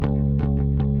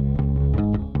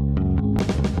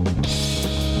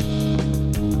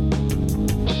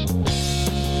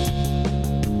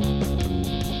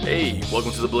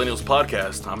Welcome to the Millennials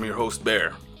Podcast. I'm your host,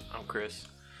 Bear. I'm Chris.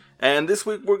 And this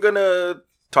week we're going to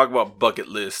talk about bucket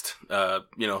list,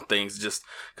 things just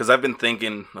because I've been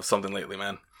thinking of something lately,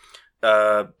 man.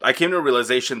 I came to a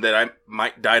realization that I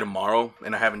might die tomorrow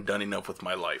and I haven't done enough with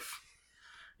my life.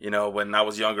 You know, when I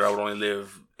was younger, I would only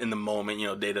live in the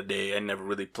moment, day to day. I never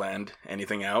really planned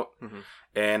anything out. Mm-hmm.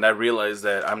 And I realized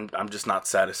that I'm just not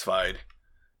satisfied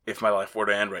if my life were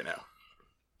to end right now.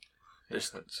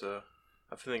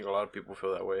 I think a lot of people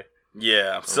feel that way.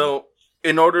 Yeah. So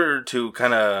in order to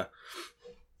kind of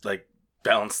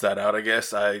balance that out, I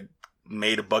guess I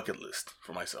made a bucket list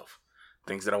for myself.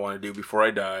 Things that I want to do before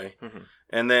I die. Mm-hmm.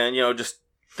 And then, just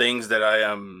things that I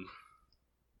am,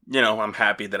 I'm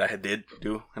happy that I did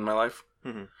do in my life.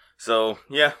 Mm-hmm. So,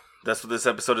 yeah, that's what this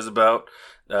episode is about.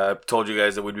 Told you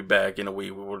guys that we'd be back in a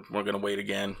week. We're going to wait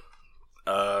again.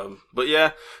 But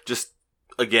yeah, just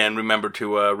again, remember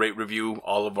to rate, review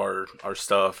all of our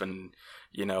stuff and,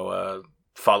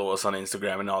 follow us on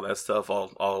Instagram and all that stuff.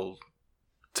 I'll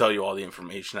tell you all the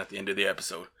information at the end of the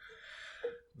episode.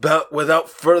 But without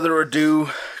further ado,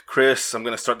 Chris, I'm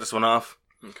going to start this one off.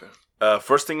 Okay.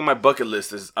 First thing on my bucket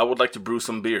list is I would like to brew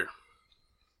some beer.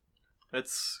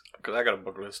 Because I got a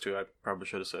bucket list too. I probably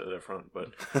should have said it up front,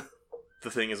 but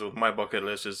the thing is with my bucket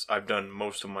list is I've done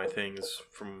most of my things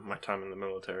from my time in the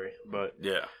military. But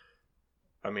yeah.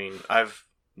 I mean, I've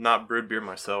not brewed beer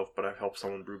myself, but I've helped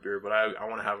someone brew beer. But I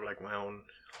want to have my own.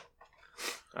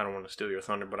 I don't want to steal your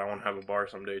thunder, but I want to have a bar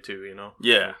someday too.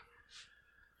 Yeah.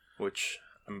 Which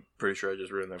I'm pretty sure I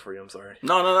just ruined that for you. I'm sorry.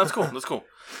 No, that's cool. That's cool.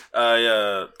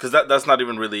 Because that's not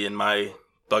even really in my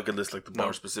bucket list, like the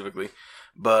bar specifically.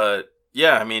 But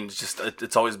yeah, I mean,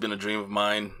 it's always been a dream of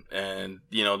mine, and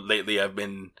lately I've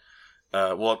been.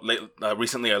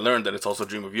 Recently I learned that it's also a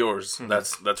dream of yours.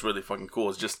 Mm-hmm. That's really fucking cool.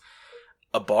 It's just.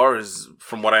 A bar is,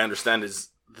 from what I understand, is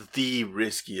the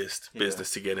riskiest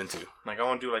business to get into. I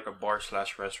want to do a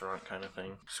bar/restaurant kind of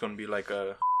thing. It's going to be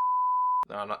No,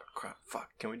 not crap. Fuck.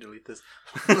 Can we delete this?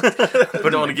 I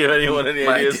don't want to give anyone any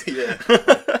ideas. Yeah.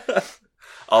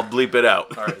 I'll bleep it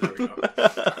out. All right, there we go.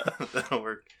 That'll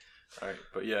work. All right,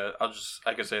 but yeah,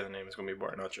 I can say the name. It's going to be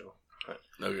Bar Nacho. But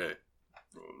okay.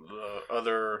 The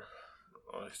other,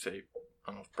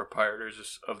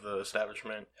 proprietors of the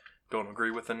establishment don't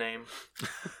agree with the name,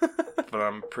 but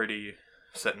I'm pretty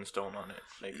set in stone on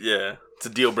it. Yeah, it's a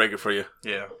deal breaker for you.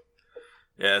 Yeah.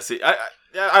 Yeah, see,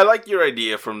 I like your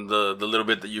idea from the little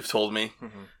bit that you've told me.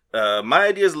 Mm-hmm. My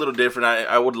idea is a little different.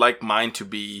 I would like mine to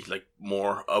be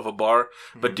more of a bar,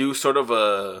 but do sort of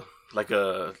a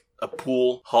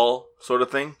pool hall sort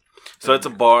of thing. So it's a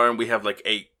bar, and we have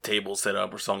 8 tables set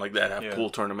up or something like that. Have pool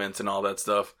tournaments and all that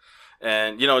stuff,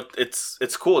 and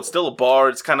it's cool. It's still a bar.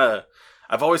 It's kind of.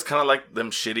 I've always kind of liked them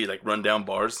shitty, rundown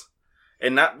bars.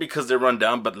 And not because they're run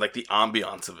down, but the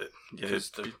ambiance of it. Because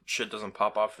the shit doesn't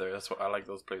pop off there. That's why I like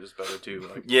those places better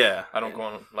too. Yeah. I don't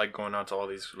going out to all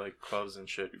these clubs and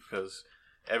shit because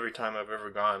every time I've ever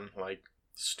gone,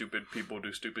 stupid people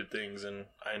do stupid things and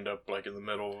I end up in the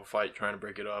middle of a fight trying to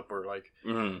break it up or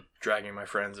dragging my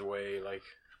friends away.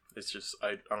 It's just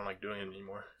I don't like doing it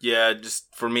anymore. Yeah,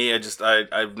 just for me,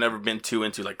 I've never been too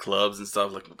into clubs and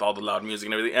stuff with all the loud music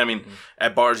and everything. I mean,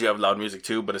 at bars you have loud music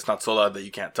too, but it's not so loud that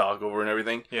you can't talk over and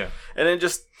everything. Yeah, and then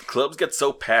just clubs get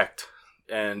so packed,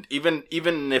 and even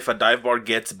if a dive bar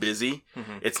gets busy,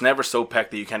 it's never so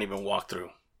packed that you can't even walk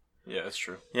through. Yeah, that's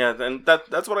true. Yeah, and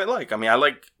that's what I like. I mean, I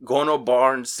like going to a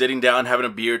bar and sitting down, having a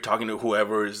beer, talking to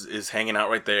whoever is hanging out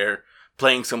right there,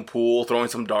 playing some pool, throwing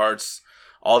some darts.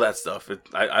 All that stuff.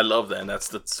 I love that, and that's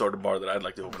the sort of bar that I'd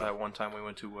like to open up. That one time we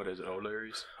went to, what is it,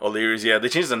 O'Leary's? O'Leary's, yeah. They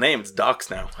changed the name. It's Doc's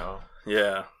now. Oh.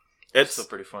 Yeah. It's still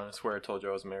pretty fun. I swear I told you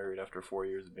I was married after 4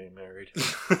 years of being married.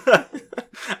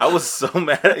 I was so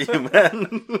mad at you, man.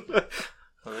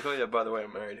 I was like, oh yeah, by the way,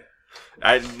 I'm married.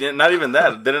 Not even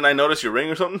that. Didn't I notice your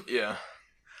ring or something? Yeah.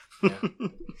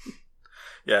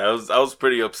 Yeah, I was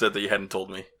pretty upset that you hadn't told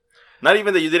me. Not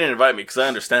even that you didn't invite me, because I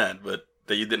understand, but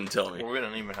that you didn't tell me. Well, we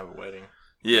didn't even have a wedding.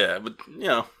 Yeah, but,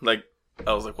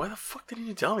 I was like, why the fuck didn't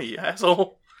you tell me, you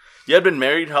asshole? You had been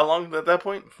married how long at that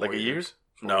point? 4 a year? years?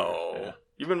 No. Yeah.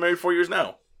 You've been married 4 years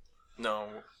now. No,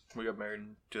 we got married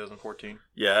in 2014.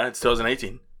 Yeah, it's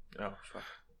 2018. Oh,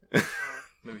 fuck.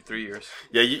 Maybe 3 years.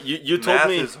 Yeah, you told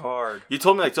me... Math is hard. You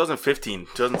told me 2015,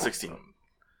 2016.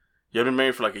 You had been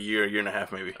married for a year and a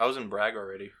half maybe. I was in Bragg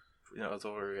already. I was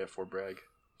over at Fort Bragg.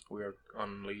 We were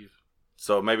on leave.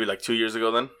 So maybe 2 years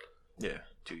ago then? Yeah,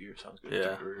 2 years sounds good.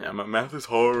 Yeah, my math is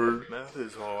hard. Math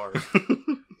is hard.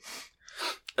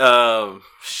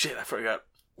 Shit, I forgot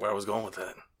where I was going with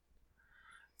that.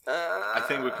 I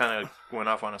think we kind of went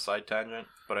off on a side tangent,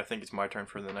 but I think it's my turn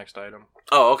for the next item.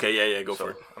 Oh, okay, yeah, go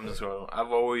for it. I'm just going.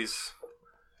 I've always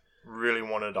really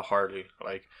wanted a Harley.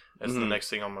 Like that's the next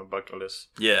thing on my bucket list.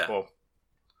 Yeah. Well,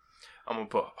 I'm gonna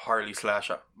put Harley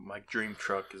 / my dream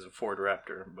truck is a Ford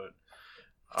Raptor, but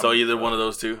so either one of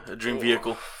those two, a dream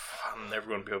vehicle. I'm never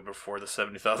gonna be able to afford the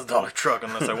 $70,000 truck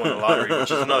unless I win the lottery, which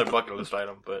is another bucket list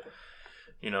item. But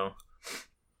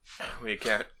we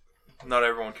can't. Not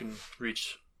everyone can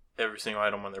reach every single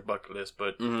item on their bucket list,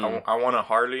 but I want a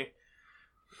Harley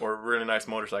or a really nice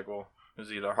motorcycle.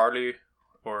 It's either Harley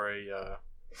or a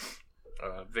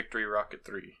Victory Rocket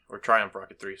 3 or Triumph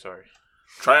Rocket 3. Sorry,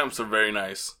 Triumphs are very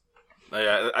nice.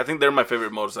 I think they're my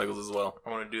favorite motorcycles as well.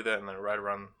 I want to do that and then ride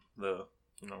around the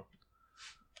I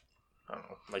don't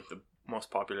know, like the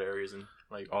most popular areas in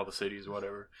like all the cities,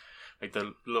 whatever. Like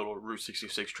the little Route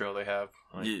 66 trail they have.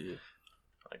 Like, yeah.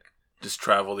 Like just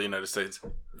travel the United States.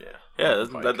 Yeah. Yeah,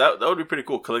 that would be pretty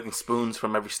cool. Collecting spoons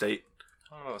from every state.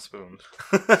 I don't know spoons.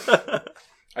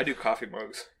 I do coffee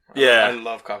mugs. Yeah. I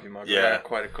love coffee mugs. Yeah. I got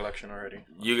quite a collection already.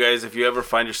 You guys, if you ever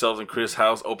find yourselves in Chris'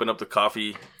 house, open up the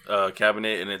coffee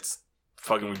cabinet and it's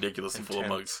fucking ridiculously full of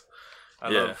mugs. I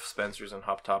love Spencer's and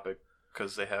Hot Topic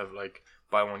because they have like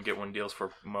buy one get one deals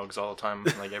for mugs all the time.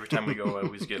 Like every time we go, I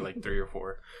always get like 3 or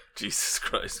 4. Jesus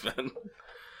Christ, man!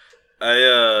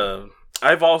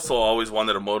 I've also always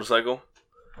wanted a motorcycle,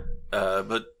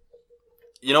 but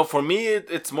for me,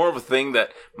 it's more of a thing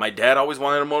that my dad always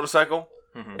wanted a motorcycle,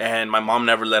 and my mom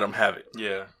never let him have it.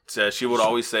 Yeah, so she would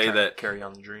always say that carry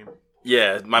on the dream.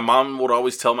 Yeah, my mom would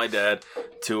always tell my dad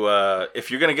to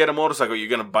if you're gonna get a motorcycle, you're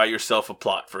gonna buy yourself a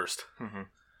plot first. Mm-hmm.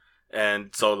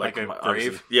 And so like a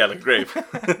grave? Yeah, like a grave.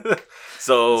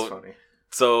 So that's funny.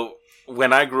 So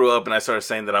when I grew up and I started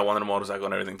saying that I wanted a motorcycle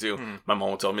and everything too, my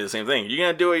mom would tell me the same thing. You're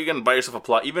gonna do it, you're gonna buy yourself a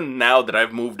plot. Even now that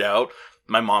I've moved out,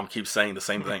 my mom keeps saying the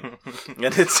same thing.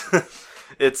 And it's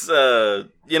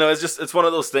one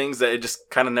of those things that it just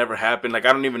kind of never happened. Like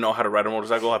I don't even know how to ride a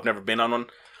motorcycle. I've never been on one.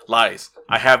 Lies.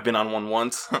 I have been on one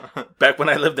once. Back when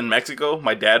I lived in Mexico,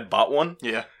 my dad bought one.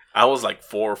 Yeah. I was like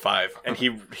 4 or 5, and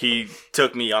he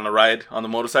took me on a ride on the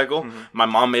motorcycle. Mm-hmm. My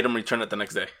mom made him return it the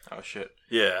next day. Oh shit!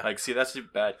 Yeah, like see that's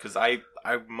bad because I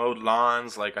mowed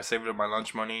lawns. Like I saved up my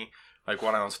lunch money. Like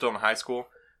when I was still in high school,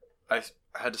 I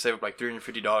had to save up like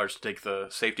 $350 to take the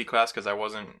safety class because I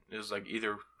wasn't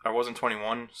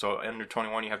 21, so under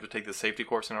 21 you have to take the safety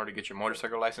course in order to get your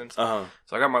motorcycle license. So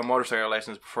I got my motorcycle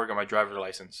license before I got my driver's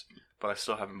license, but I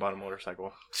still haven't bought a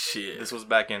motorcycle. Shit. This was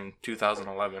back in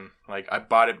 2011. Like I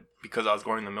bought it because I was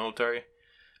going in the military.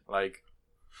 Like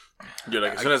you're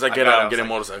like, as soon as I get out, I'm getting a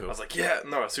motorcycle. I was like, yeah,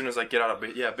 no. As soon as I get out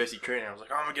of basic training, I was like,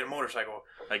 oh, I'm gonna get a motorcycle.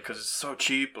 Like, cause it's so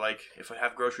cheap. Like, if I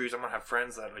have groceries, I'm gonna have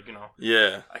friends that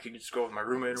Yeah. I can just go with my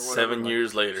roommate or whatever. 7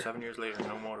 years later. 7 years later,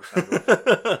 no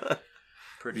motorcycle.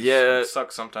 It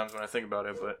sucks sometimes when I think about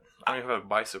it, but I don't even have a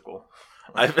bicycle.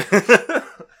 I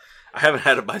haven't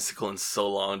had a bicycle in so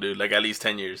long, dude. Like at least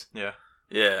 10 years. Yeah.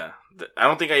 Yeah. I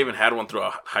don't think I even had one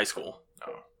throughout high school.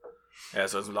 Oh. Yeah,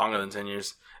 so it's longer than 10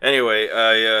 years. Anyway,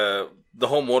 the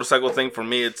whole motorcycle thing for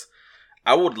me,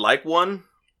 I would like one,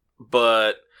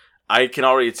 but I can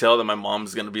already tell that my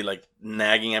mom's going to be like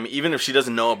nagging at me, even if she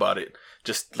doesn't know about it.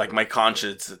 Just like my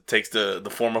conscience takes the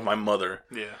form of my mother.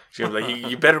 Yeah. She'll be like,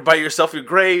 you better buy yourself your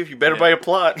grave. You better buy a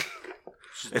plot.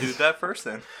 Just do that first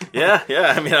then. yeah.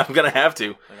 I mean, I'm going to have to.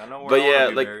 Like, I know where but I yeah,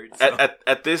 be like buried, so.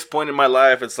 at this point in my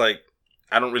life, it's like,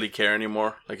 I don't really care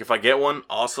anymore. Like if I get one,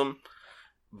 awesome.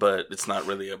 But it's not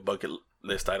really a bucket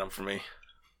list item for me.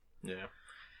 Yeah.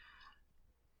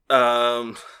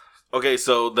 Okay,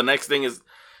 so the next thing is,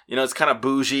 it's kind of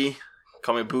bougie.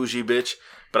 Call me bougie bitch.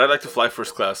 But I'd like to fly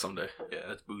first class someday. Yeah,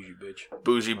 that's bougie bitch.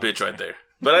 Bougie bitch right there.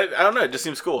 But I don't know. It just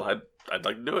seems cool. I'd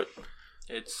like to do it.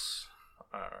 It's,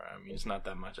 it's not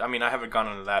that much. I mean, I haven't gone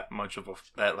on that much of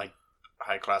that like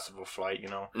high class of a flight,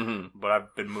 Mm-hmm. But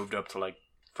I've been moved up to like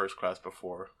first class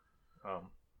before.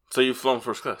 So you've flown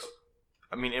first class?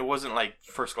 I mean, it wasn't like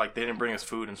first. Like they didn't bring us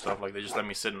food and stuff. Like they just let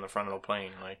me sit in the front of the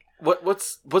plane. Like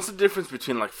what's the difference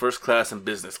between like first class and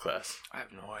business class? I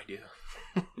have no idea.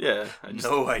 Yeah,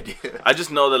 no idea. I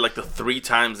just know that like the 3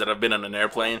 times that I've been on an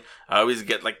airplane, I always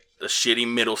get like a shitty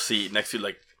middle seat next to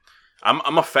like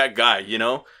I'm a fat guy,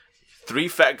 3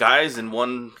 fat guys in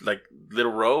one like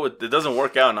little row. It doesn't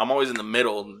work out, and I'm always in the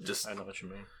middle. Just I know what you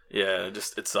mean. Yeah,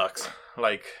 it sucks.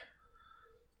 Like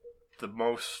the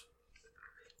most.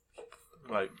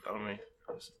 Like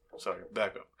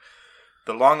back up.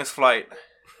 The longest flight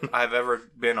I've ever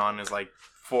been on is like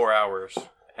 4 hours,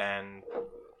 and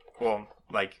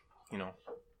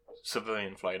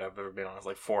civilian flight I've ever been on is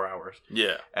like 4 hours.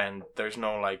 Yeah, and there's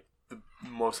no like the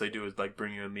most they do is like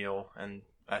bring you a meal and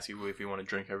ask you if you want to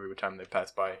drink every time they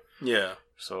pass by. Yeah.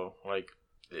 So, like,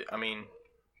 I mean,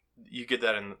 you get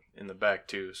that in the back,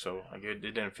 too. So, like, it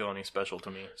didn't feel any special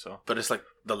to me. So, But it's like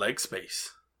the leg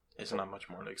space. it's not much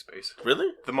more leg space. Really?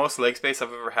 The most leg space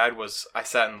I've ever had was I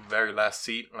sat in the very last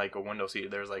seat, like a window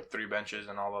seat. There was like 3 benches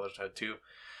and all the others had 2.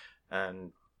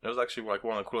 And it was actually like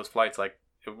one of the coolest flights. Like,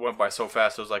 it went by so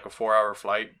fast. It was like a 4-hour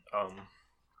flight. I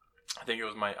think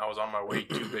I was on my way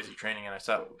to basic training, and I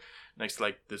sat next to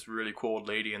like this really cool old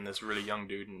lady and this really young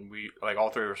dude, and we like all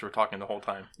 3 of us were talking the whole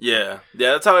time. Yeah.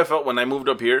 That's how I felt when I moved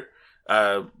up here.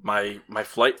 My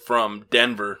flight from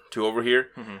Denver to over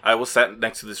here, I was sat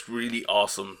next to this really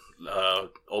awesome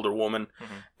older woman,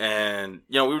 and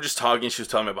you know, we were just talking. She was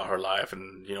telling me about her life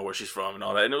and, you know, where she's from and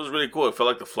all that, and it was really cool. It felt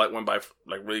like the flight went by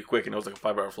like really quick, and it was like a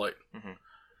 5-hour flight.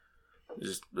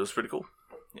 It was pretty cool.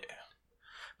 Yeah.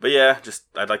 But yeah, just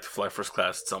I'd like to fly first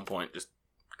class at some point, just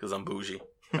because I'm bougie,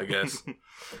 I guess.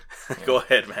 Go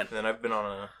ahead, man. And then I've been on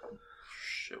a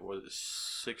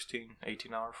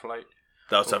 18-hour flight.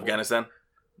 That was Afghanistan?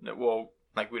 Well,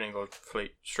 like, we didn't go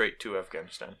straight to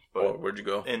Afghanistan. But where'd you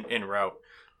go? En route.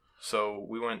 So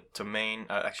we went to Maine.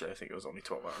 Actually, I think it was only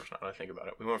 12 hours now that I think about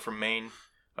it. We went from Maine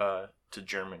to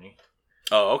Germany.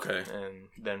 Oh, okay. And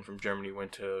then from Germany, we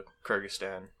went to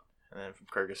Kyrgyzstan. And then from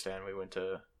Kyrgyzstan, we went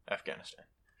to Afghanistan.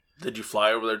 Did you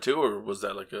fly over there too, or was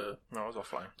that like a... No, it was all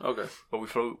flying. Okay. But we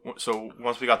flew... So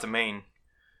once we got to Maine,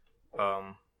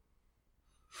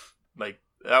 like,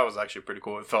 that was actually pretty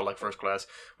cool. It felt like first class.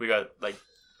 We got, like...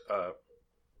 I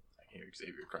hear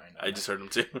Xavier crying now. I just heard him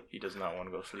too. He does not want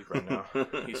to go to sleep right now.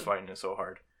 He's fighting it so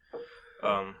hard.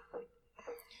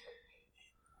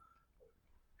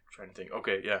 Trying to think.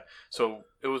 Okay, yeah. So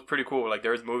it was pretty cool. Like,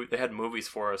 they had movies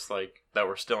for us, like, that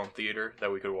were still in theater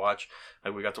that we could watch.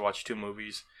 Like, we got to watch 2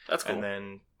 movies. That's cool. And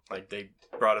then, like, they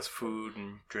brought us food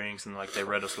and drinks, and like they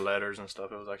read us letters and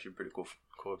stuff. It was actually a pretty cool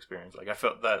experience. Like, I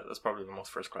felt that's probably the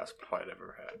most first class flight I've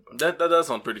ever had. But that does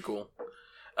sound pretty cool.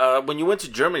 When you went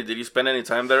to Germany, did you spend any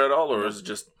time there at all, or was it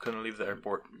just couldn't leave the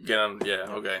airport? get on? Yeah,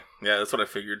 okay, yeah, that's what I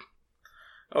figured.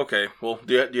 Okay, well,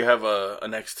 do you have a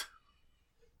next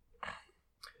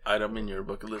item in your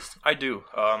bucket list? I do.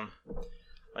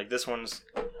 Like, this one's,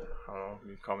 I don't know,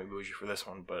 you can call me bougie for this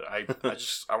one, but I want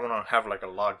to have like a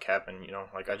log cabin. You know,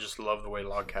 like, I just love the way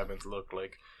log cabins look.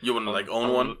 Like, You want to like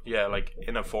own one? Yeah, like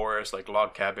in a forest, like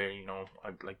log cabin. You know,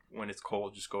 like when it's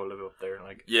cold, just go live up there.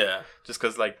 Like, Yeah. just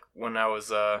because, like, when I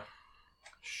was I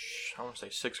want to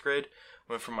say 6th grade,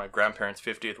 went for my grandparents'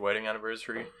 50th wedding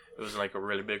anniversary. It was like a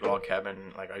really big log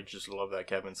cabin. Like, I just love that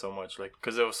cabin so much. Like,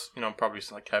 because it was, you know, probably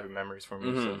some, like, happy memories for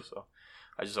me. So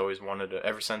I just always wanted to.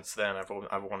 Ever since then, I've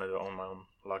wanted to own my own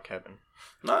log cabin.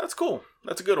 No, that's cool.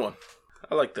 That's a good one.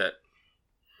 I like that.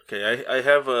 Okay, I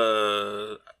have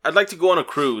I'd like to go on a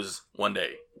cruise one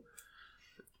day.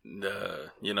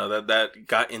 You know, that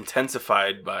got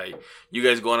intensified by you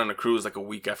guys going on a cruise like a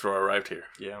week after I arrived here.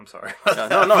 Yeah, I'm sorry.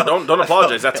 No, don't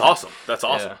apologize. That's awesome. That's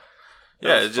awesome.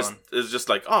 Yeah, it's just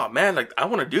like, oh man, like I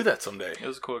want to do that someday. It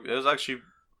was cool. It was actually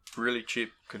really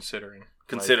cheap considering.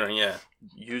 Yeah.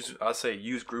 I'd say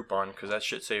use Groupon, because that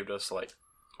shit saved us like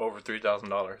over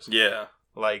 $3,000. Yeah.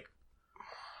 Like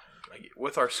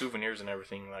with our souvenirs and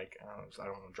everything, like, I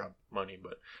don't want to drop money,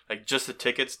 but like just the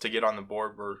tickets to get on the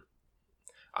board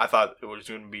I thought it was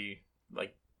going to be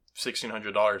like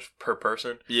 $1,600 per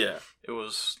person. Yeah. It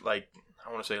was like,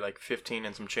 I want to say like 15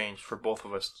 and some change for both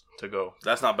of us to go.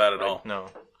 That's not bad at all. No.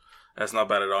 That's not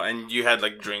bad at all. And you had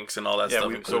like drinks and all that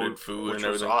stuff, included food and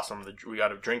everything. Which was awesome. We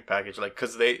got a drink package, like,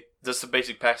 because this is a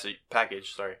basic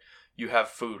package. Sorry, you have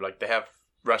food. Like, they have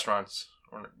restaurants,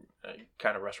 or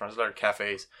kind of restaurants. They're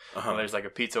cafes. And there's like a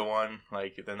pizza one.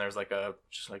 Like, then there's like a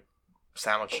just like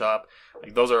sandwich shop.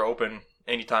 Like, those are open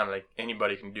anytime. Like,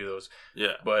 anybody can do those.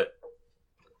 Yeah. But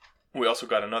we also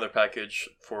got another package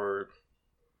for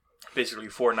basically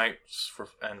 4 nights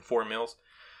and 4 meals.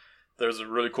 There's a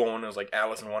really cool one. It was like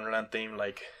Alice in Wonderland themed.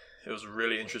 Like, it was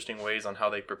really interesting ways on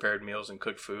how they prepared meals and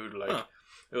cooked food. Like,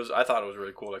 I thought it was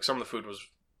really cool. Like, some of the food was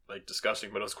like disgusting,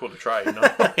 but it was cool to try, you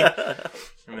know.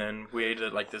 And then we ate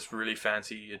at like this really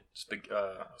fancy I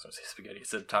was gonna say spaghetti.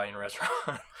 It's an Italian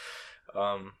restaurant.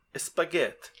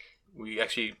 Spaghetti. We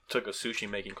actually took a sushi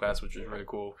making class, which was really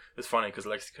cool. It's funny because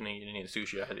Lexi couldn't eat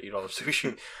sushi. I had to eat all the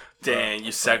sushi. Dang,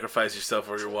 you sacrificed yourself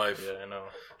for your wife. Yeah, I know.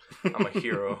 I'm a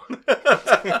hero.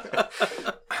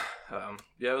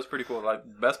 Yeah, it was pretty cool. Like,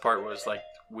 the best part was like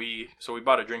we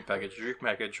bought a drink package. The drink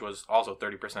package was also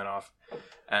 30% off,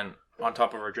 and on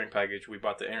top of our drink package, we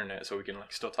bought the internet so we can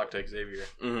like still talk to Xavier.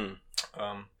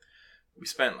 We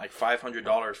spent like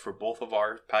 $500 for both of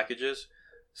our packages,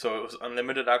 so it was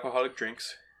unlimited alcoholic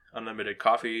drinks. unlimited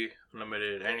coffee,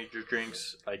 unlimited energy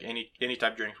drinks, like any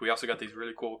type of drinks. We also got these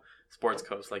really cool sports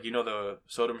codes, like the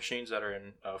soda machines that are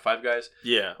in Five Guys.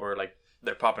 Yeah. Or like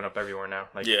they're popping up everywhere now.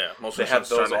 Like most they have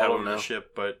those all over the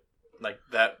ship, but like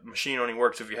that machine only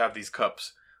works if you have these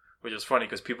cups. Which is funny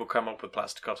because people come up with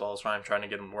plastic cups all the time trying to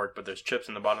get them to work, but there's chips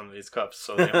in the bottom of these cups,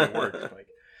 so they only work. Like,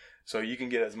 so you can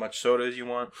get as much soda as you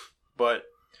want, but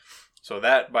so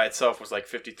that by itself was like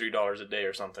 $53 a day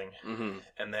or something,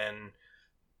 and then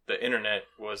the internet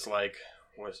was $17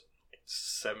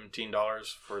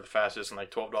 for the fastest and like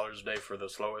 $12 a day for the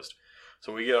slowest.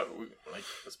 So we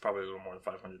it's probably a little more than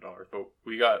 $500, but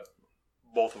we got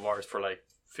both of ours for like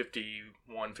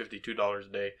 $52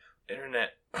 a day.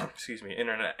 Internet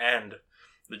and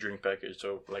the drink package.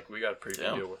 So like we got a pretty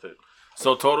good deal with it.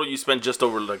 So total, you spent just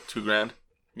over like $2,000.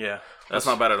 Yeah, that's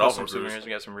not bad at all. Some souvenirs.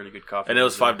 We got some really good coffee, and it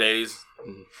was 5 days.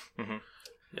 Mm-hmm.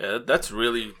 Yeah, that's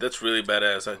really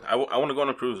badass. I want to go on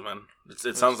a cruise, man.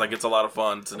 It sounds like it's a lot of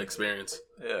fun. It's an experience.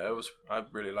 Yeah, it was. I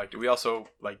really liked it. We also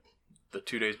like the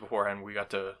 2 days beforehand. We went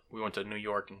to New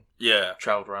York and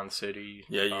traveled around the city.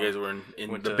 Yeah, you guys were in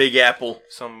the Big Apple.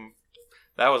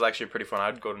 That was actually pretty fun.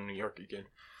 I'd go to New York again.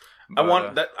 But,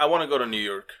 I want to go to New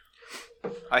York.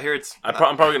 I hear it's. I'm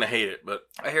probably gonna hate it, but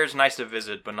I hear it's nice to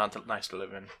visit, but not nice to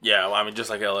live in. Yeah, well, I mean, just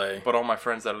like LA. But all my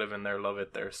friends that live in there love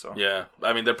it there. So yeah,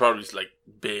 I mean, they're probably just like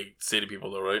big city people,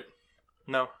 though, right?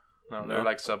 No, they're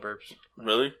like suburbs.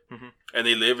 Really? Mm-hmm. And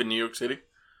they live in New York City,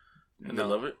 and they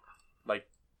love it. Like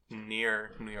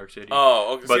near New York City.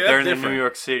 Oh, okay. But they're in the New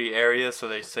York City area, so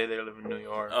they say they live in New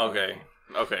York. Okay.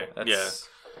 Yeah.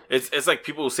 It's like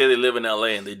people who say they live in LA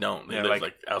and they don't. They live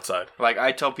like outside. Like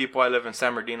I tell people I live in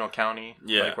San Bernardino County.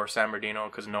 Yeah. Or San Bernardino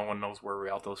because no one knows where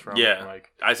Rialto's from. Yeah.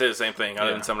 I say the same thing. I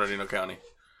live in San Bernardino County.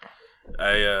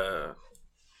 I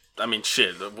mean,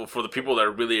 shit. For the people that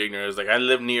are really ignorant, it's like I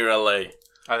live near LA.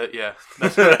 Yeah.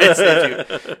 That's what I said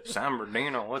to you. San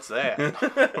Bernardino, what's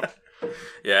that?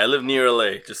 Yeah, I live near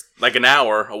LA. Just like an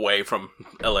hour away from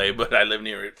LA, but I live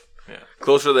near it. Yeah.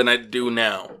 Closer than I do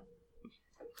now.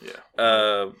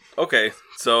 Yeah. Okay,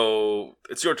 so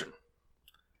it's your turn.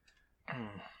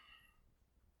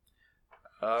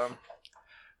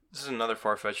 This is another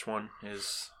far-fetched one.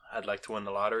 I'd like to win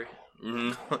the lottery.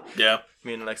 Mm-hmm. Yeah.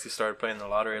 Me and Lexi started playing the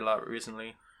lottery a lot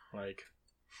recently. Like,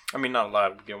 I mean, not a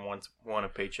lot. We get one a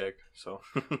paycheck, so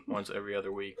once every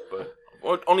other week. But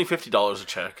only $50 a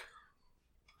check.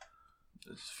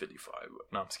 It's 55.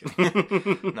 No, I'm just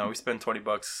kidding. No, we spend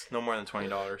 $20. No more than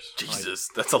 $20. Jesus,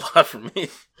 that's a lot for me.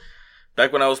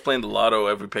 Back when I was playing the lotto,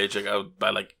 every paycheck I would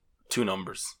buy like 2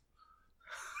 numbers.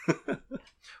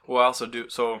 Well, I also do.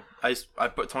 So I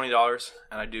put $20,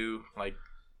 and I do like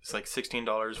it's like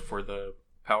 $16 for the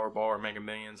Powerball or Mega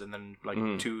Millions, and then like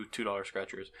 $2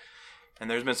 scratchers. And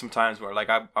there's been some times where like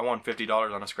I won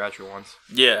 $50 on a scratcher once.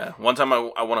 Yeah, one time I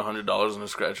won $100 on a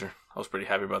scratcher. I was pretty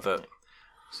happy about that.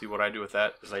 See, what I do with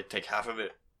that is I take half of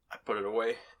it, I put it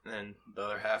away, and then the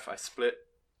other half I split.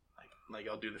 Like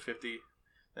I'll do the 50,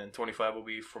 then 25 will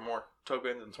be for more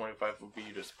tokens, and 25 will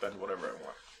be to spend whatever I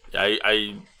want. Yeah,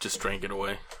 I just drank it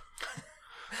away.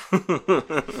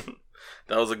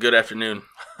 That was a good afternoon.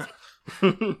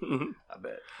 I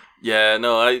bet. Yeah,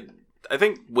 no, I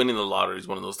think winning the lottery is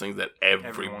one of those things that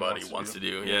everybody wants to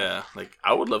do. Yeah, like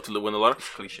I would love to win the lottery. It's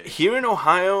cliche. Here in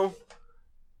Ohio,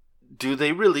 do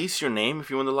they release your name if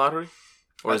you win the lottery?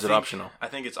 Or is it optional? I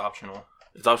think it's optional.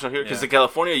 It's optional here? Because in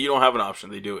California, you don't have an option.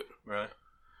 They do it. Really?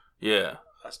 Yeah.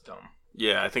 That's dumb.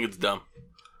 Yeah, I think it's dumb.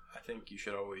 I think you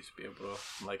should always be able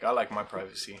to... Like, I like my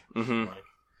privacy. Mm-hmm.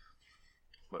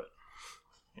 But,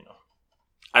 you know.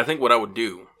 I think what I would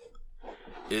do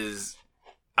is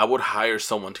I would hire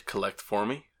someone to collect for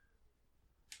me.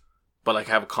 But, like,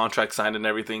 have a contract signed and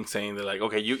everything saying that, like,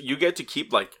 okay, you get to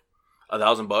keep, like,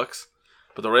 $1,000,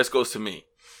 but the rest goes to me.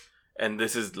 And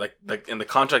this is, like and the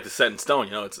contract is set in stone,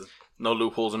 you know, it's no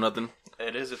loopholes or nothing.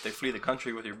 It is if they flee the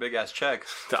country with your big-ass check.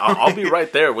 I'll be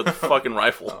right there with a fucking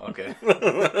rifle. Oh, okay.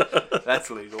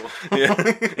 That's legal. Yeah,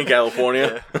 in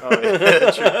California. Yeah. Oh,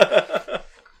 yeah,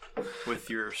 true. With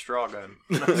your straw gun.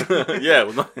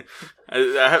 Yeah.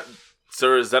 I have,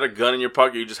 sir, is that a gun in your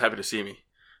pocket? You're just happy to see me.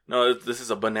 No, this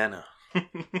is a banana.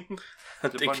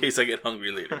 In case I get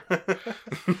hungry later.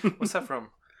 What's that from?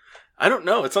 I don't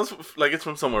know. It sounds like it's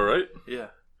from somewhere, right? Yeah.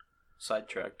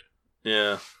 Sidetracked.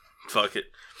 Yeah. Fuck it.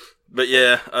 But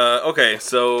yeah, okay,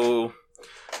 so,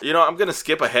 you know, I'm going to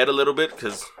skip ahead a little bit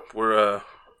because we're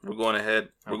going ahead.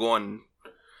 We're going,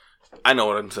 I know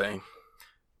what I'm saying.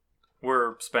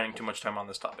 We're spending too much time on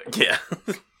this topic. Yeah.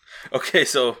 Okay,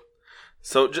 so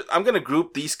I'm going to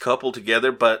group these couple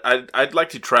together, but I'd like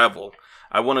to travel.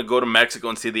 I want to go to Mexico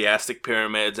and see the Aztec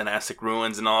pyramids and Aztec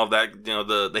ruins and all of that, you know,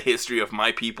 the history of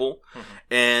my people. Mm-hmm.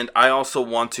 And I also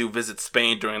want to visit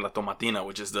Spain during La Tomatina,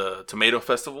 which is the tomato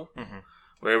festival,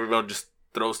 where everyone just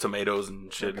throws tomatoes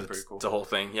and shit. It's cool. It's a whole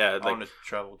thing. Yeah, I want to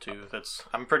travel too.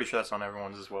 I'm pretty sure that's on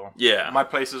everyone's as well. Yeah, my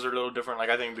places are a little different. Like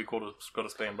I think it'd be cool to go to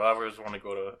Spain, but I always want to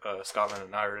go to Scotland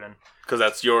and Ireland because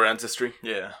that's your ancestry.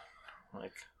 Yeah,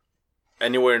 like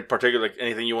anywhere in particular, like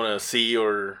anything you want to see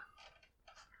or.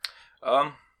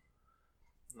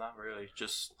 Not really.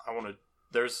 Just I want to.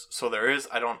 There is.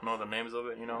 I don't know the names of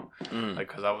it, you know, like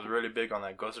because I was really big on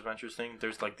that Ghost Adventures thing.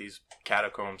 There's like these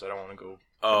catacombs that I want to go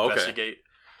investigate. Okay.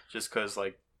 Just because,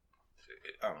 like,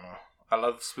 I don't know. I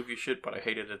love spooky shit, but I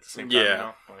hate it at the same time. Yeah. You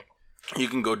know? Like, you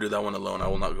can go do that one alone. I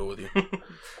will not go with you.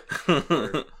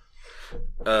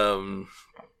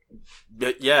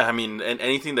 But yeah, I mean, and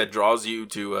anything that draws you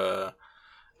to,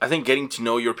 I think getting to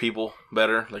know your people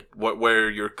better, like where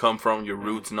you come from, your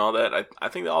roots and all that. I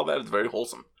think all that is very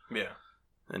wholesome. Yeah.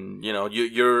 And, you know,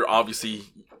 you're obviously,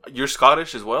 you're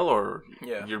Scottish as well, or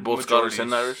you're both Scottish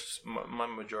and Irish? My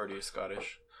majority is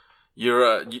Scottish.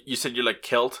 You're you said you're like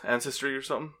Celt ancestry or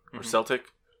something, or Celtic?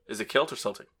 Is it Celt or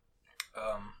Celtic?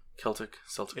 Celtic.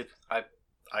 I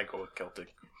go with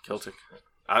Celtic. Celtic.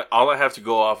 All I have to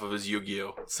go off of is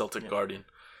Yu-Gi-Oh! Celtic Guardian,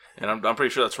 and I'm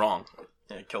pretty sure that's wrong.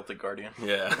 Yeah, Celtic Guardian.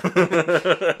 Yeah.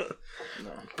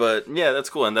 No. But yeah, that's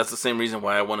cool, and that's the same reason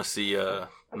why I want to see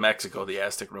Mexico, the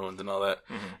Aztec ruins and all that,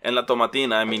 and La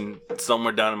Tomatina. I mean,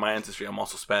 somewhere down in my ancestry, I'm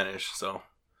also Spanish, so.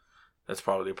 That's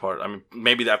probably a part. I mean,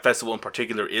 maybe that festival in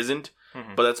particular isn't,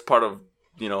 but that's part of,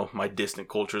 you know, my distant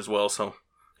culture as well. So,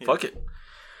 fuck it.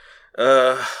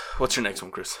 What's your next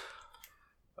one, Chris?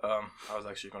 I was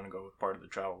actually going to go with part of the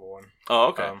travel one. Oh,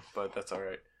 okay. But that's all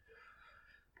right.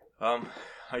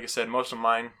 Like I said, most of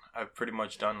mine I've pretty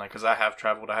much done. Like, cause I have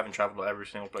traveled. I haven't traveled to every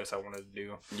single place I wanted to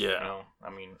do. Yeah. You know,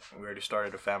 I mean, we already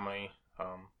started a family.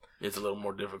 It's a little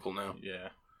more difficult now. Yeah.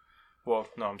 Well,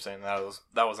 no, I'm saying that was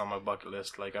on my bucket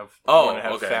list. Like I want to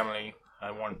have a family.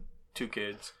 I want 2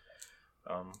 kids.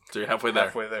 So you're halfway there.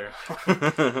 Halfway there.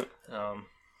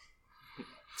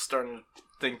 Starting to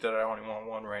think that I only want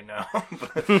 1 right now,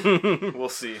 but we'll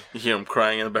see. You hear him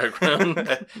crying in the background.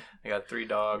 I got 3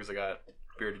 dogs. I got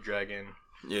bearded dragon.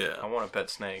 Yeah. I want a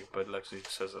pet snake, but Lexi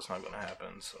says that's not going to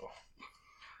happen. So.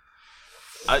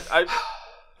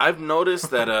 I've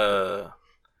noticed that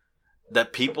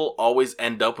that people always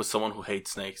end up with someone who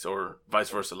hates snakes, or vice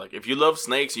versa. Like, if you love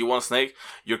snakes, you want a snake,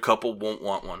 your couple won't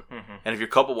want one. And if your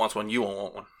couple wants one, you won't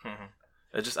want one.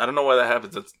 I don't know why that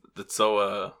happens. That's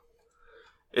so,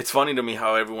 it's funny to me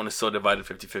how everyone is so divided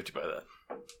 50-50 by that.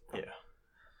 Yeah.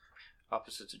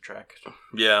 Opposites attract.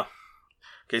 Yeah.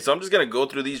 Okay, so I'm just going to go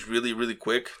through these really, really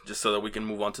quick, just so that we can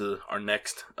move on to our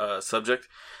next subject.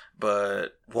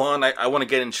 But one, I want to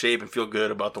get in shape and feel good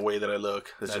about the way that I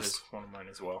look. That's just one of mine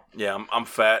as well. Yeah, I'm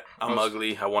fat. I'm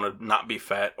ugly. I want to not be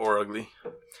fat or ugly.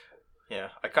 Yeah,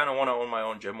 I kind of want to own my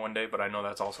own gym one day, but I know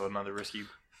that's also another risky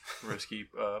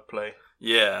play.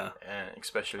 Yeah, and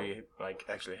especially like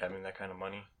actually having that kind of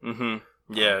money.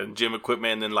 Yeah, gym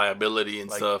equipment and then liability and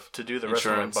stuff. To do the rest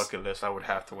of my bucket list, I would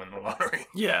have to win the lottery.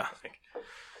 Yeah.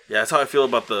 Yeah, that's how I feel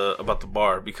about the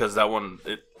bar, because that one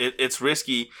it's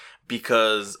risky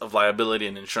because of liability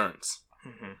and insurance.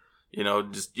 You know,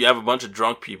 just you have a bunch of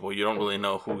drunk people, you don't really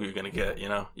know who you're gonna get. You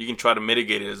know, you can try to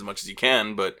mitigate it as much as you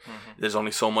can, but there's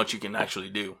only so much you can actually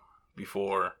do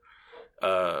before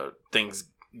things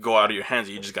go out of your hands.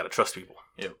 You just gotta trust people.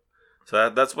 Yep. So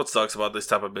that's what sucks about this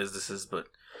type of businesses. But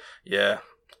yeah,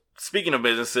 speaking of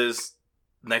businesses.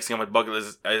 Next thing on my bucket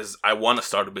list is I want to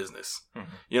start a business.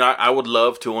 You know, I would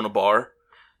love to own a bar,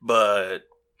 but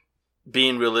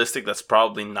being realistic, that's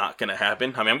probably not going to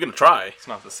happen. I mean, I'm going to try. It's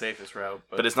not the safest route.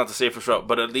 But it's not the safest route.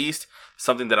 But at least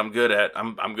something that I'm good at.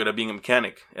 I'm good at being a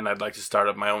mechanic, and I'd like to start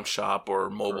up my own shop or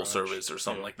mobile service or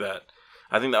something like that.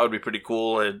 I think that would be pretty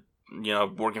cool, you know,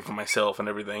 working for myself and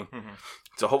everything.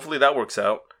 So hopefully that works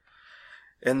out.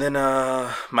 And then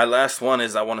my last one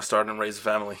is I want to start and raise a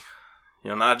family. You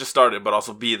know, not just start it, but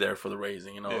also be there for the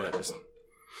raising, you know.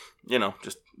 Yeah.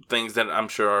 Just things that I'm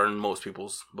sure are in most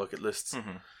people's bucket lists.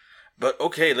 But,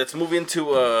 okay, let's move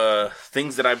into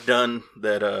things that I've done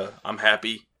that I'm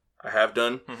happy I have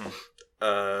done.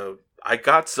 I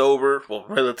got sober, well,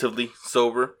 relatively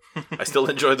sober. I still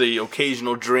enjoy the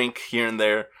occasional drink here and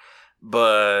there,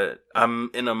 but I'm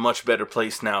in a much better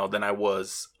place now than I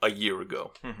was a year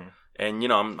ago. And, you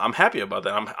know, I'm happy about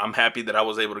that. I'm happy that I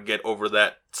was able to get over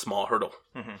that small hurdle.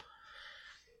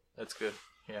 That's good.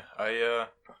 Yeah,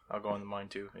 I'll go into mine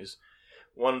too. Is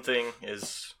one thing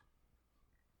is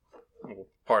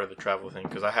part of the travel thing,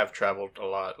 because I have traveled a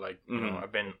lot. Like, you know,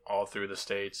 I've been all through the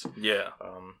States. Yeah.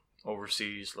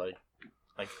 Overseas, like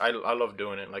I love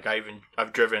doing it. Like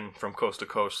I've driven from coast to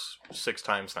coast 6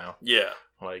 times now. Yeah.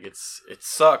 Like it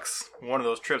sucks. One of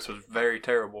those trips was very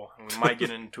terrible, and we might get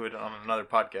into it on another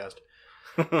podcast.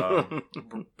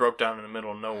 Broke down in the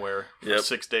middle of nowhere for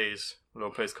 6 days. A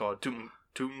little place called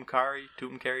Tucumcari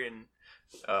in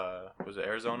was it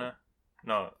Arizona?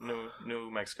 No,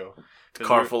 New Mexico.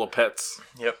 Car full of pets.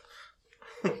 Yep.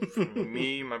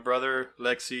 Me, my brother,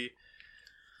 Lexi,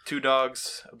 2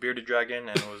 dogs, a bearded dragon,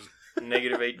 and it was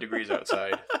negative 8 degrees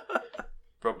outside.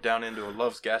 Broke down into a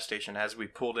Love's gas station as we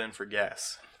pulled in for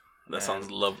gas. That sounds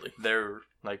lovely. They're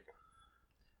like,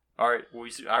 all right, I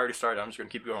already started. I'm just gonna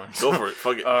keep going. Go for it.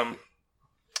 Fuck it.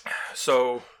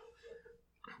 So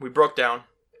we broke down.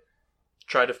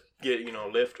 Tried to get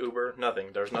Lyft, Uber, nothing.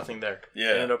 There's nothing there.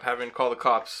 Yeah. Ended up having to call the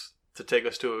cops to take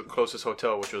us to a closest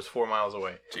hotel, which was 4 miles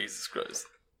away. Jesus Christ.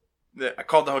 I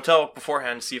called the hotel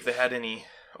beforehand to see if they had any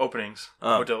openings.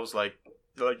 Hotels like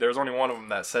there was only one of them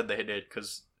that said they did,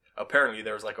 because apparently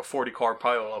there was like a 40-car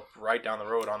pile up right down the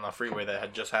road on the freeway that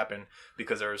had just happened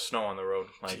because there was snow on the road.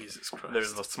 Like, Jesus Christ.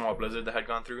 There's a small blizzard that had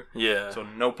gone through. Yeah. So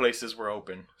no places were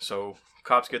open. So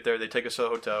cops get there, they take us to the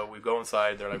hotel, we go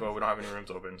inside, they're like, oh, we don't have any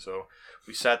rooms open. So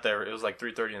we sat there, it was like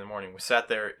 3:30 in the morning. We sat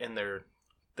there in their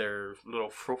little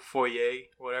foyer,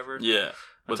 whatever. Yeah.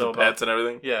 With the pets and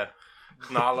everything? Yeah.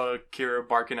 Nala, Kira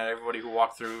barking at everybody who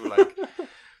walked through, like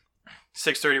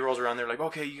 6:30 rolls around, they're like,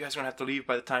 okay, you guys are going to have to leave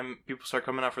by the time people start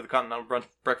coming out for the continental brunch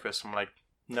breakfast. I'm like,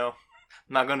 no, I'm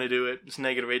not going to do it. It's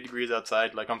negative 8 degrees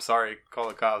outside. Like, I'm sorry, call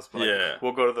the cops. But, like,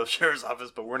 we'll go to the sheriff's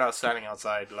office, but we're not standing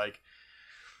outside. Like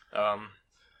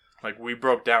we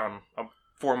broke down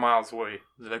 4 miles away.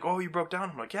 They're like, oh, you broke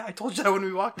down? I'm like, yeah, I told you that when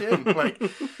we walked in. Like,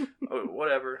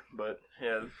 whatever. But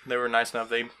yeah, they were nice enough.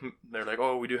 They're like,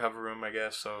 oh, we do have a room, I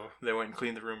guess. So they went and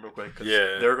cleaned the room real quick. Cause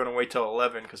they were going to wait till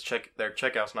 11 because their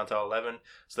checkout's not till 11.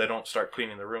 So they don't start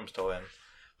cleaning the rooms till then.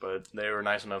 But they were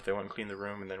nice enough. They went and cleaned the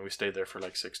room, and then we stayed there for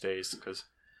like 6 days because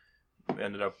we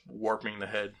ended up warping the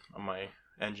head on my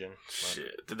engine.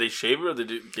 Shit. Did they shave it or did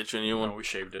they get you a new one? No, we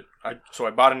shaved it. So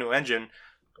I bought a new engine.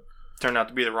 Turned out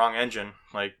to be the wrong engine.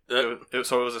 Like so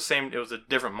it was the same. It was a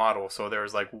different model. So there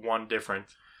was like one different.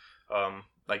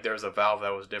 Like there was a valve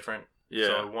that was different. Yeah.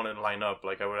 So it wouldn't line up.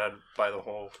 Like I would have to buy the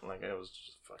whole. Like it was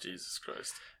just fucking. Jesus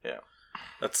Christ. Yeah.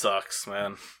 That sucks,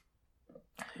 man.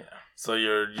 Yeah. So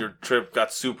your trip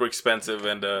got super expensive,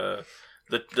 and the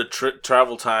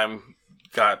travel time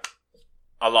got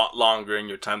a lot longer, and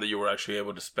your time that you were actually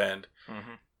able to spend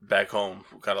back home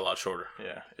got a lot shorter.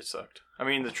 Yeah, it sucked. I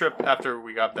mean, the trip after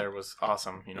we got there was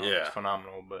awesome. It was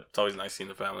phenomenal. But it's always nice seeing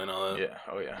the family and all that. Yeah.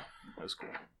 Oh yeah, it was cool.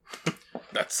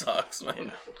 That sucks,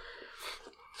 man.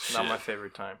 Yeah. Not my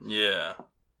favorite time. Yeah.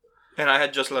 And I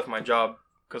had just left my job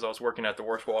because I was working at the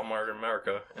worst Walmart in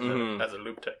America as a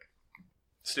loop tech.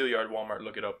 Steelyard Walmart,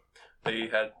 look it up. They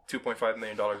had $2.5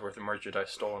 million worth of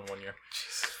merchandise stolen 1 year.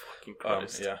 Jesus fucking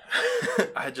Christ. Yeah.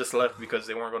 I had just left because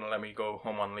they weren't going to let me go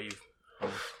home on leave.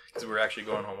 Because we were actually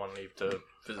going home on leave to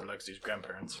visit Lexi's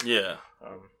grandparents. Yeah.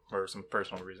 For some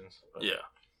personal reasons. But. Yeah.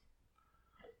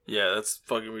 Yeah, that's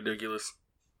fucking ridiculous.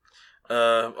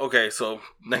 Okay, so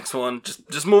next one,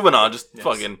 just moving on,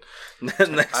 fucking next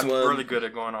I'm one. I'm really good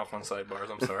at going off on sidebars.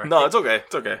 I'm sorry. No, it's okay.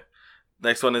 It's okay.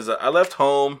 Next one is I left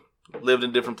home, lived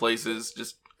in different places.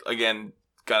 Just again,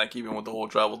 kind of keeping with the whole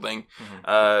travel thing.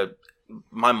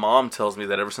 My mom tells me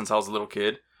that ever since I was a little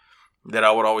kid, that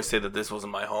I would always say that this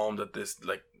wasn't my home, that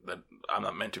I'm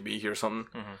not meant to be here or something.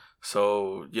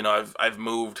 So I've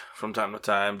moved from time to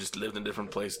time, just lived in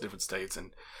different places, different states,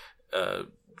 and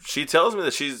she tells me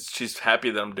that she's happy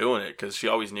that I'm doing it because she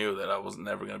always knew that I was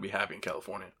never going to be happy in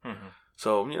California.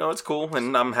 So it's cool,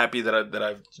 and I'm happy that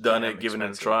I've done it, given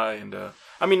it a try, and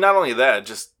I mean not only that,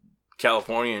 just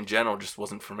California in general just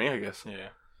wasn't for me, I guess. Yeah.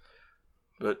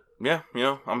 But yeah,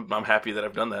 I'm happy that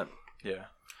I've done that. Yeah.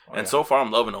 And so far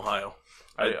I'm loving Ohio.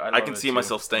 I can see too.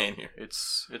 myself staying here.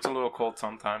 It's a little cold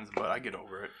sometimes, but I get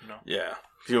over it. Yeah.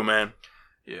 You man.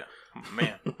 Yeah.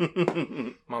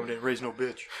 Man. Mom didn't raise no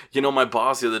bitch. My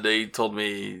boss the other day told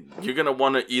me, you're going to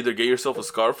want to either get yourself a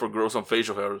scarf or grow some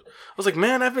facial hair. I was like,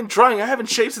 man, I've been trying. I haven't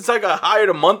shaved since I got hired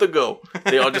a month ago.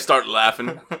 They all just start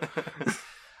laughing.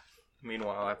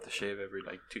 Meanwhile, I have to shave every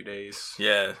 2 days.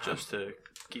 Yeah. Just to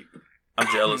keep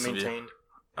I'm jealous maintained. of you.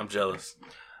 I'm jealous.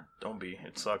 Don't be.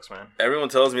 It sucks, man. Everyone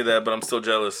tells me that, but I'm still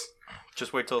jealous.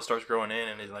 Just wait till it starts growing in,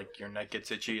 and it's your neck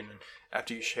gets itchy, and then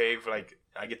after you shave,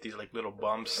 I get these little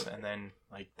bumps, and then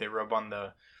they rub on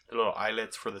the little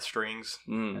eyelets for the strings,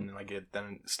 and then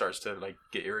then it starts to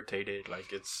get irritated.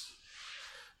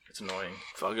 It's annoying.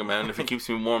 Fuck it, man. If it keeps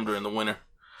me warm during the winter.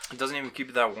 It doesn't even keep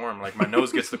it that warm. Like, my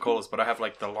nose gets the coldest, but I have,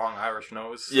 like, the long Irish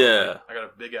nose. So, Yeah. like, I got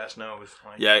a big-ass nose.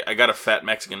 Like. Yeah, I got a fat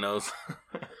Mexican nose.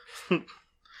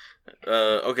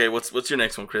 Okay, what's your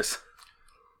next one, Chris?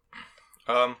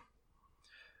 I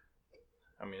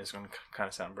mean, it's gonna kind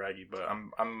of sound braggy, but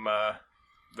I'm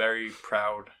very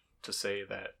proud to say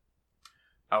that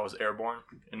I was airborne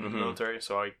in the military,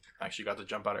 so I actually got to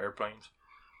jump out of airplanes,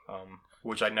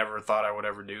 which I never thought I would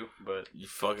ever do, but you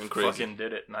fucking crazy. Fucking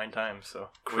did it 9 times. So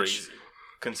crazy. Which,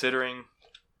 considering,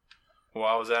 well,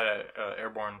 I was at an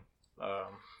airborne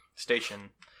station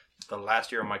the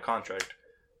last year of my contract,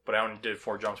 but I only did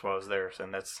 4 jumps while I was there,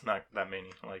 and that's not that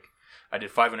many. Like, I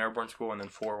did 5 in airborne school and then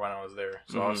 4 when I was there,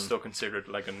 so I was still considered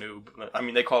like a noob. I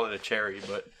mean, they call it a cherry,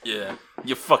 but yeah,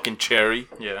 you fucking cherry.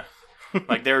 Yeah.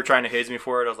 Like, they were trying to haze me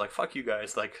for it. I was like, fuck you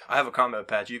guys. Like, I have a combat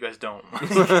patch. You guys don't.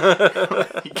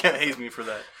 You can't haze me for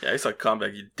that. Yeah, I saw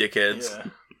combat, you dickheads. Yeah.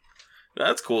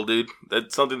 That's cool, dude.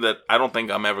 That's something that I don't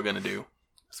think I'm ever going to do.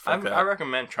 I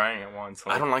recommend trying it once.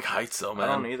 Like, I don't like heights, though, man.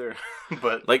 I don't either.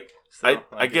 But like, still,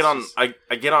 I get on I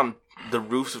get on the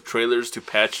roofs of trailers to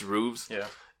patch roofs. Yeah.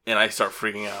 And I start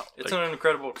freaking out. It's an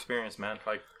incredible experience, man.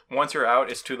 Like, once you're out,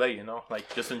 it's too late, you know?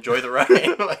 Like, just enjoy the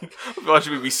ride. Like,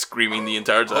 watching me be screaming the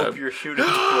entire time. Hope you're shooting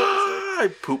to close. I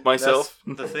poop myself.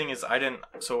 The thing is, I did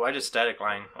static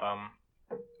line.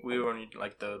 We were only,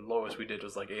 like, the lowest we did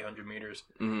was, like, 800 meters.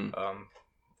 Mm-hmm.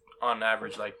 On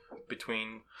average, like,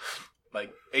 between,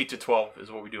 like, 8 to 12 is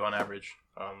what we do on average.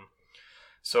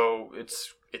 So,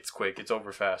 it's quick. It's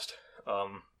over fast.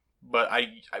 But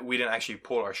we didn't actually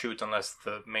pull our chutes unless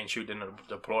the main chute didn't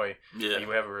deploy. Yeah. Like,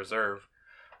 we have a reserve.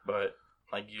 But,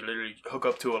 like, you literally hook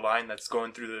up to a line that's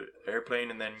going through the airplane,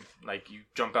 and then, like, you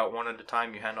jump out one at a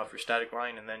time, you hand off your static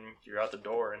line, and then you're out the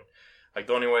door. And, like,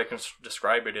 the only way I can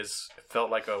describe it is it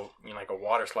felt like a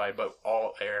water slide, but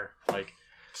all air. Like,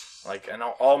 and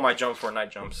all my jumps were night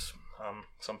jumps.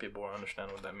 Some people will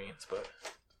understand what that means, but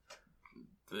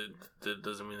it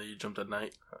doesn't mean that you jumped at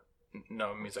night.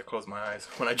 No, it means I closed my eyes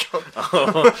when I jumped.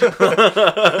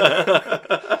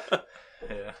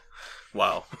 Yeah.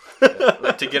 Wow. Yeah.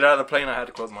 Like, to get out of the plane, I had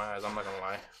to close my eyes. I'm not gonna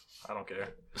lie. I don't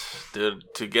care. Dude,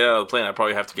 to get out of the plane, I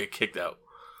probably have to get kicked out.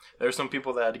 There's some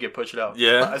people that had to get pushed out.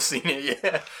 Yeah. I've seen it,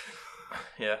 yeah.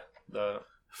 Yeah.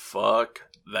 Fuck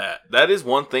that. That is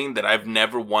one thing that I've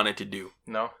never wanted to do.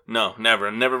 No? No, never.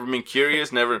 I've never been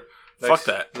curious, never. Fuck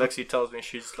that. Lexi tells me,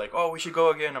 she's like, oh, we should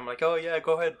go again. I'm like, oh, yeah,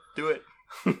 go ahead. Do it.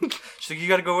 She's like, you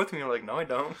gotta go with me. I'm like, no, I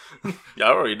don't. Yeah,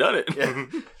 I've already done it. Yeah.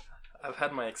 I've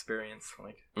had my experience.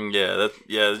 Like,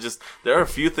 just there are a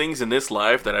few things in this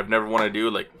life that I've never wanted to do.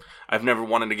 Like, I've never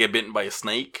wanted to get bitten by a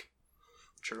snake.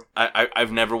 True.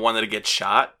 I've never wanted to get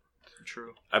shot.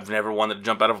 True. I've never wanted to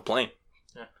jump out of a plane.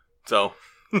 Yeah. So,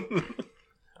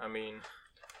 I mean,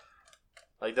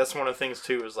 like, that's one of the things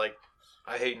too. Is like,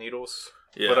 I hate needles,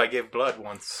 yeah. But I gave blood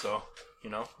once, so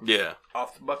you know. Yeah.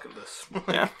 Off the bucket list.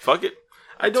 Yeah. Fuck it.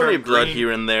 I donate blood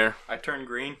here and there. I turned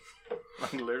green.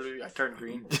 Like, literally, I turned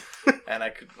green, and I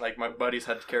could, like, my buddies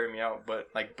had to carry me out, but,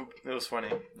 like, it was funny.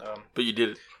 But you did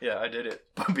it. Yeah, I did it.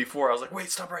 But before, I was like, wait,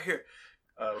 stop right here.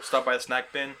 Stop by the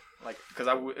snack bin, like, because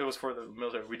it was for the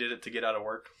military. We did it to get out of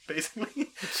work,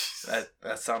 basically.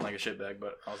 that sounded like a shitbag,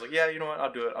 but I was like, yeah, you know what,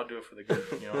 I'll do it. I'll do it for the good,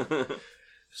 you know.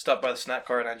 Stop by the snack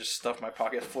cart, and I just stuffed my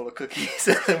pocket full of cookies,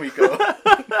 and then we go.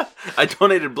 I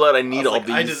donated blood. I need all these.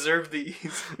 I deserve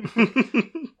these.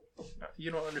 You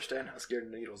don't understand how scared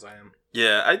of needles I am.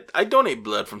 Yeah, I donate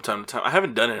blood from time to time. I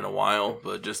haven't done it in a while,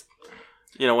 but just,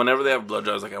 you know, whenever they have blood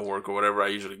drives, like at work or whatever, I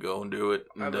usually go and do it.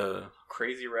 And, I have a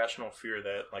crazy irrational fear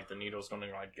that, like, the needle's gonna,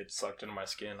 like, get sucked into my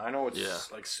skin. I know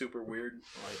it's like super weird,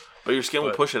 like, but your skin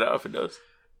will push it out if it does.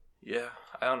 Yeah,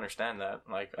 I understand that.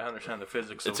 Like, I understand the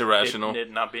physics. It's of irrational.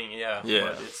 It not being, yeah. Yeah.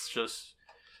 But it's just,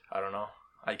 I don't know.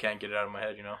 I can't get it out of my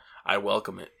head, you know. I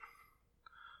welcome it.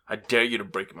 I dare you to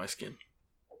break my skin.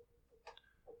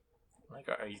 Like,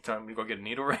 are you telling me to go get a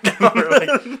needle right now? Or, like,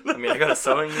 I mean, I got a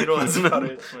sewing needle. That's about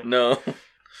it. Like, no,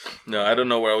 I don't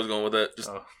know where I was going with that. Just,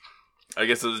 oh. I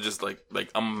guess it was just like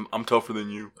I'm tougher than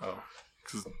you. Oh,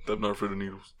 because I'm not afraid of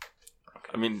needles.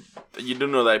 Okay. I mean, you do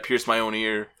know that I pierced my own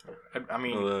ear. I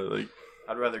mean,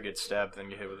 I'd rather get stabbed than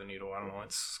get hit with a needle. I don't know.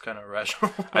 It's kind of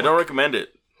irrational. I don't recommend it.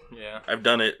 Yeah, I've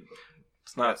done it.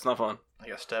 It's not fun. I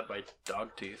got stabbed by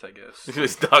dog teeth, I guess.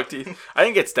 It's dog teeth. I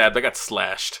didn't get stabbed. I got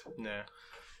slashed. Yeah.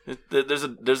 There's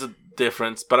a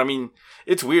difference, but I mean,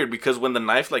 it's weird because when the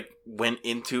knife like went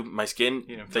into my skin,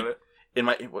 you didn't feel it? In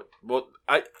my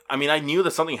I mean I knew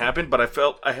that something happened, but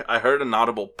I heard an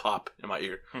audible pop in my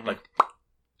ear,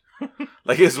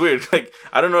 like it's weird. Like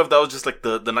I don't know if that was just like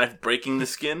the knife breaking the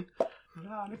skin,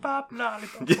 Lollipop,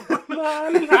 lollipop.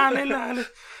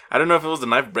 I don't know if it was the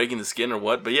knife breaking the skin or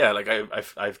what, but yeah, like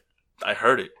I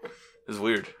heard it. It's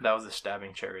weird. That was the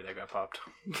stabbing cherry that got popped.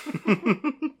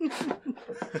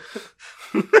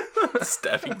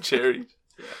 Stabbing cherry.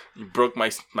 Yeah. You broke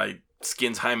my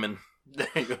skin's hymen. There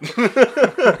you go.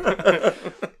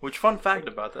 Which fun fact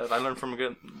about that? I learned from a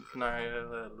good.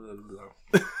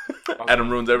 Adam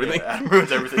ruins everything. Yeah, Adam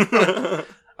ruins everything.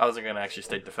 I wasn't gonna actually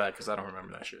state the fact because I don't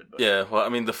remember that shit. But. Yeah, well, I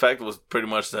mean, the fact was pretty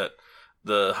much that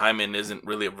the hymen isn't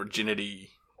really a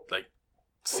virginity like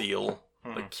seal,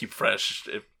 like keep fresh,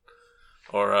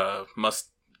 or must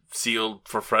seal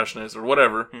for freshness or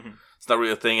whatever. It's not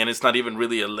really a thing, and it's not even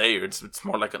really a layer. It's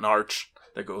more like an arch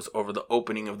that goes over the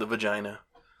opening of the vagina.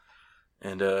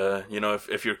 And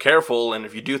if you're careful and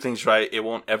if you do things right, it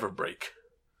won't ever break.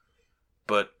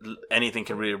 But anything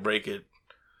can really break it.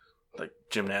 Like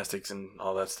gymnastics and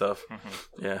all that stuff.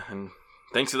 Yeah, and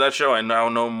thanks to that show, I now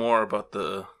know more about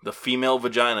the female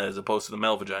vagina as opposed to the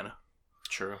male vagina.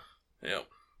 True. Yep.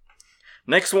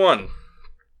 Next one.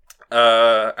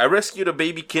 I rescued a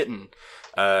baby kitten.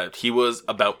 He was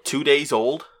about 2 days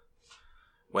old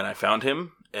when I found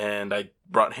him, and I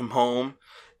brought him home,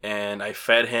 and I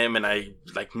fed him, and I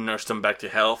nursed him back to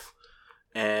health,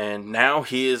 and now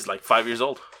he is 5 years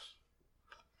old.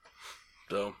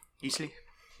 So Easley?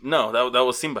 No, that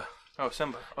was Simba. Oh,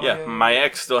 Simba. Oh, yeah, my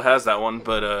ex still has that one,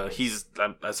 but he's,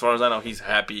 as far as I know, he's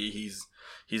happy. He's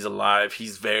alive.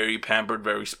 He's very pampered,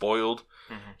 very spoiled.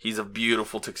 He's a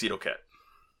beautiful tuxedo cat.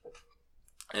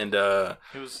 And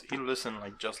he listened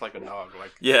just like a dog.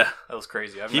 Yeah, that was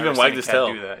crazy. He even wagged his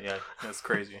tail. Do that. Yeah, that's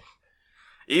crazy.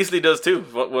 Easley does too.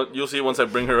 What you'll see once I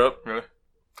bring her up. Really?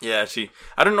 Yeah,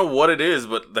 I don't know what it is,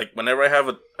 but whenever I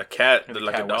have a cat, they're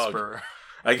like a dog. Whisperer.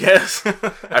 I guess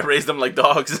I raise them like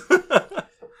dogs.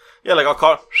 Yeah, I'll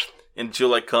call her, and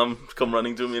she'll come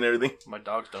running to me and everything. My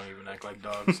dogs don't even act like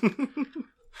dogs.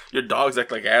 Your dogs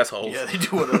act like assholes. Yeah, they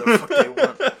do whatever the fuck they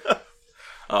want.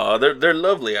 They're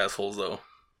lovely assholes though.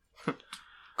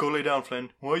 Go lay down, Flynn.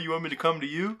 What? You want me to come to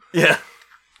you? Yeah.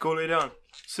 Go lay down.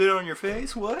 Sit on your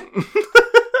face. What?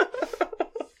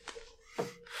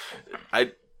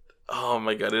 Oh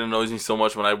my god, it annoys me so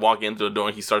much when I walk into the door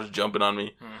and he starts jumping on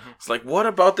me. It's like, what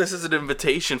about this is an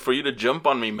invitation for you to jump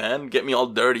on me, man? Get me all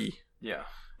dirty. Yeah.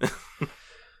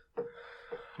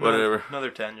 Whatever.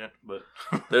 Another tangent, but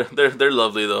they're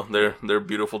lovely though. They're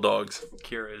beautiful dogs.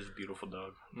 Kira is a beautiful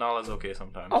dog. Nala's okay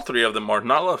sometimes. All three of them are.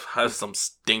 Nala has some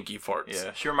stinky farts.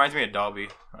 Yeah, she reminds me of Dobby.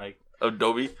 Of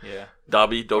Dobby? Yeah.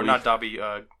 Dobby? Or not Dobby,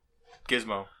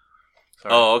 Gizmo.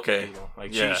 Sorry. Oh, okay.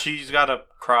 Gizmo. She's got a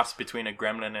cross between a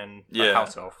gremlin and a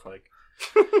house elf. But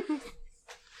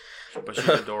she's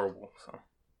adorable. So.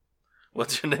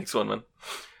 What's your next one, man?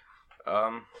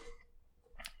 I'm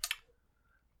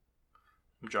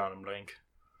drawing a blank.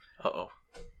 Uh-oh.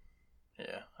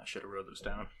 Yeah, I should have wrote this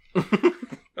down.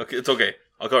 Okay, it's okay.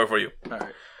 I'll cover it for you. All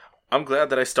right. I'm glad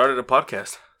that I started a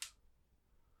podcast.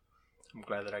 I'm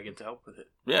glad that I get to help with it.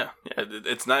 Yeah.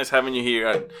 It's nice having you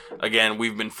here. Again,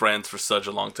 we've been friends for such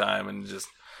a long time, and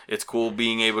it's cool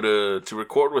being able to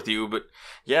record with you. But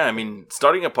yeah, I mean,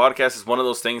 starting a podcast is one of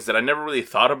those things that I never really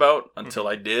thought about until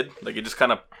I did. It just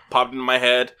kind of popped into my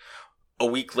head. A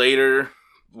week later,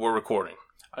 we're recording.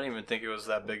 I didn't even think it was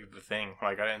that big of a thing.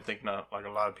 I didn't think a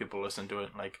lot of people listen to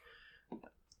it.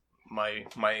 My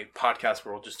podcast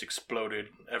world just exploded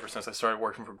ever since I started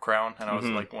working for Crown, and I was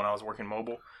when I was working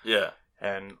mobile. Yeah.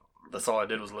 And that's all I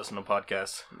did was listen to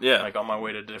podcasts. Yeah. On my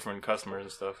way to different customers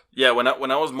and stuff. Yeah, when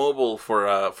I was mobile for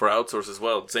outsource as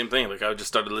well, same thing. I just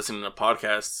started listening to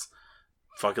podcasts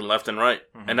fucking left and right.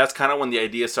 And that's kind of when the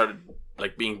idea started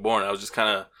being born. I was just kind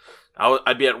of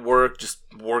I'd be at work just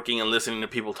working and listening to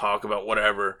people talk about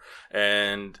whatever,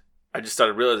 and I just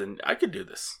started realizing I could do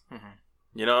this.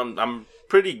 I'm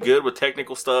pretty good with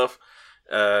technical stuff.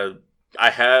 I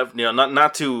have,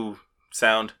 not to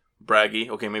sound braggy.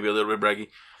 Okay, maybe a little bit braggy.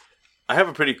 I have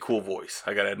a pretty cool voice,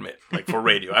 I gotta admit. For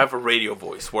radio. I have a radio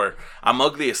voice where I'm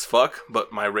ugly as fuck,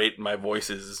 but my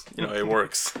voice is, it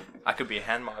works. I could be a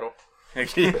hand model. There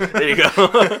you go.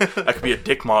 I could be a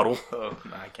dick model. Oh,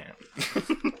 no, I can't.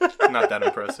 Not that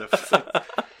impressive.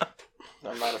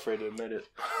 I'm not afraid to admit it.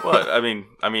 Well, I mean,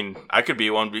 I could be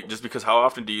one just because how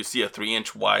often do you see a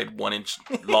 3-inch wide, 1-inch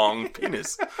long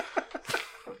penis?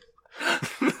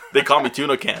 They call me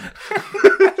tuna can.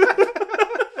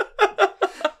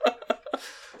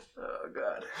 Oh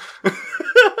God.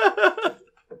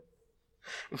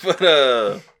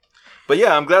 But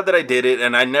yeah, I'm glad that I did it,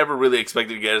 and I never really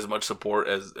expected to get as much support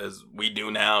as we do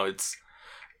now. It's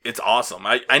awesome.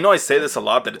 I know I say this a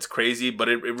lot that it's crazy, but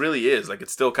it really is. It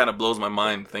still kind of blows my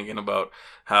mind thinking about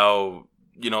how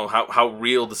how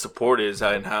real the support is,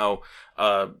 and how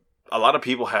a lot of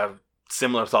people have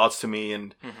similar thoughts to me,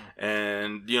 and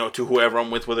to whoever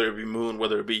I'm with, whether it be Moon,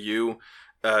 whether it be you.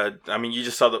 I mean, you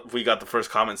just saw that we got the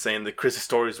first comment saying that Chris's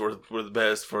stories were the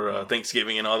best for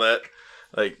Thanksgiving and all that.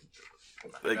 Like,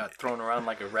 I got thrown around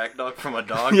like a rag dog from a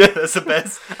dog. Yeah, that's the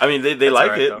best. I mean, they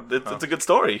like it. It's a good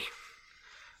story.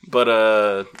 But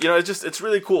it's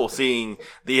really cool seeing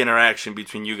the interaction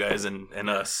between you guys and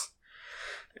us.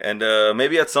 And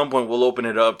maybe at some point we'll open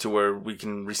it up to where we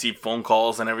can receive phone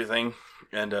calls and everything.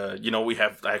 And we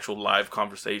have actual live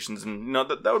conversations, and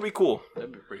that would be cool.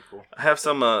 That'd be pretty cool. I have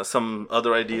some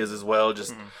other ideas as well,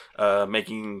 just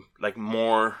making like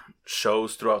more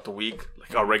shows throughout the week,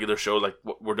 like our regular show, like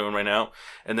what we're doing right now,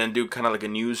 and then do kind of like a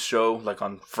news show, like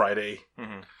on Friday,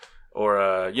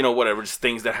 or whatever, just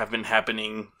things that have been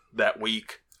happening that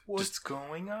week. What's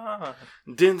going on?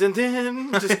 Din din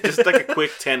din. Just like a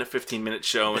quick 10 to 15 minute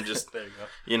show, and just there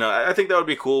you go. I think that would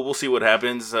be cool. We'll see what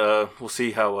happens. We'll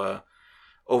see how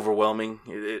overwhelming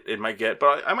it might get,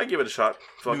 but I might give it a shot.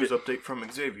 News update from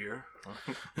Xavier.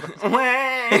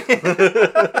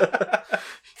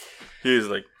 He's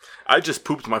like, I just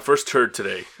pooped my first turd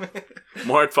today.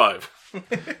 More at 5.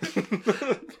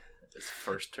 His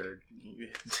first turd.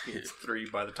 It's 3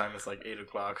 by the time it's like 8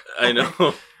 o'clock. I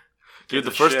know. Dude,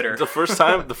 the first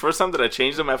time that I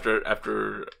changed them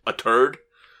after a turd,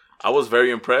 I was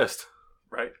very impressed.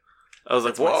 Right? I was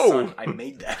like, whoa. I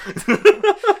made that.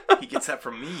 He gets that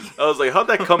from me. I was like, how'd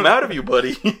that come out of you,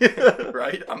 buddy?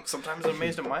 Right? I'm sometimes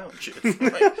amazed at my own shit.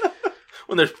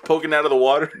 When they're poking out of the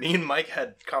water. Me and Mike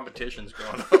had competitions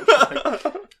growing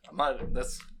up.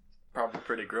 That's probably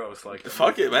pretty gross. Like,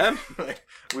 fuck it, man. Like,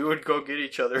 we would go get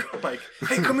each other. Like,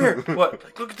 hey, come here. What?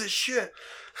 Like, look at this shit.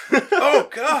 Oh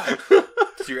God.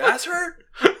 Does your ass hurt?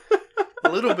 A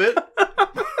little bit.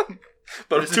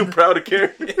 But I'm too proud to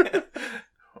care. Yeah.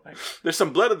 There's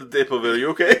some blood at the tip of it. Are you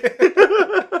okay?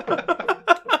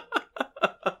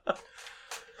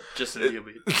 Just a little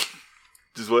bit.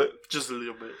 Just what? Just a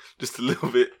little bit. Just a little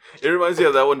bit. It reminds me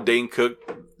of that one Dane Cook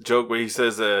joke where he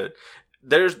says, there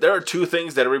are 2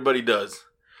 things that everybody does.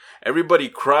 Everybody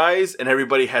cries and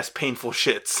everybody has painful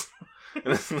shits.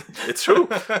 It's true.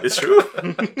 It's true.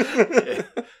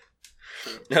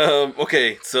 Yeah.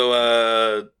 Okay,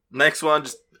 so next one,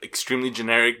 just extremely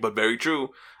generic but very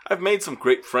true. I've made some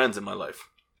great friends in my life.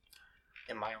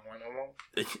 Am I one of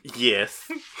them? Yes.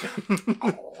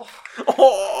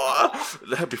 Oh.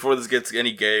 Before this gets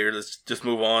any gayer, let's just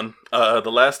move on.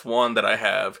 The last one that I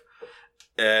have,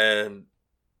 and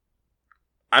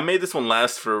I made this one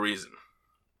last for a reason.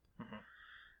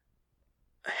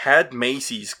 Had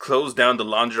Macy's close down the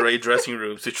lingerie dressing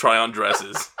rooms to try on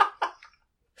dresses.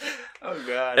 Oh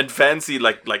God! And fancy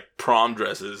like prom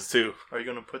dresses too. Are you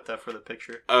gonna put that for the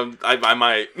picture? I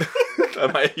might. I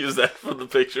might use that for the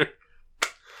picture.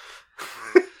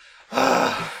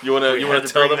 You wanna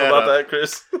tell them about that,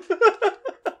 Chris?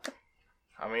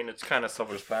 I mean, it's kind of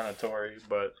self-explanatory,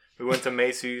 but we went to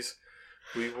Macy's.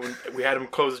 We had them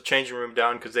close the changing room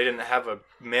down because they didn't have a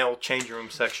male changing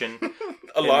room section.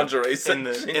 A lingerie section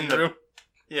in the room.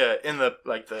 Yeah, in the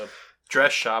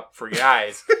dress shop for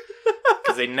guys.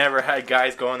 Because they never had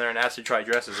guys go in there and ask to try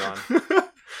dresses on.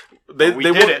 They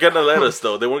weren't going to let us,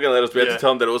 though. They weren't going to let us. We had to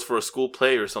tell them that it was for a school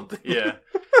play or something. Yeah.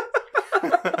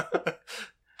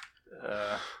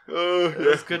 It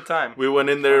was a good time. We went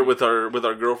in there with our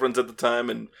girlfriends at the time,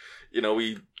 and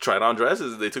we tried on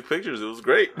dresses. They took pictures. It was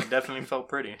great. It definitely felt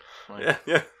pretty.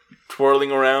 Yeah.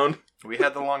 Twirling around. We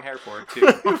had the long hair for it, too.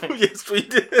 Yes, we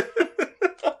did.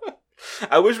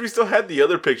 I wish we still had the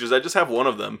other pictures. I just have one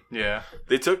of them. Yeah.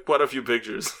 They took quite a few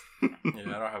pictures. Yeah, I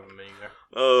don't have them either.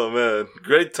 Oh, man.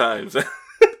 Great times.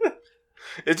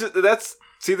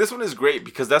 See, this one is great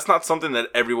because that's not something that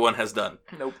everyone has done.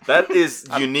 Nope. That is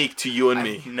unique to you and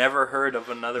me. I've never heard of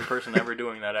another person ever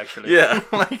doing that, actually. Yeah.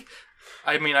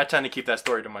 I mean, I tend to keep that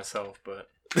story to myself, but,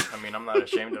 I mean, I'm not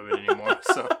ashamed of it anymore,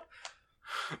 so.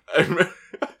 I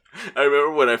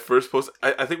remember when I first posted,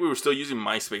 I think we were still using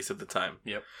MySpace at the time.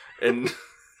 Yep. And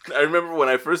I remember when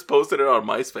I first posted it on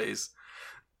MySpace,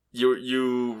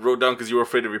 you wrote down, because you were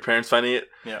afraid of your parents finding it.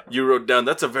 Yeah. You wrote down,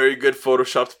 that's a very good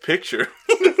photoshopped picture.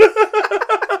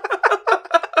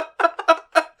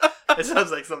 It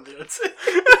sounds like something I'd say.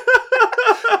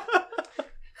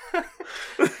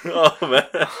 Oh, man.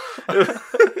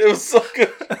 It was so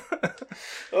good.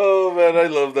 Oh, man, I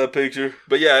love that picture.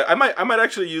 But yeah, I might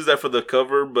actually use that for the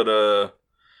cover, but I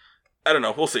don't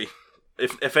know. We'll see.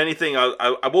 If anything,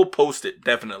 I will post it,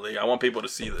 definitely. I want people to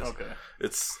see this. Okay.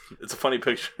 It's a funny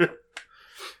picture.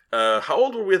 How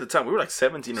old were we at the time? We were like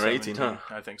 17 or 18, huh?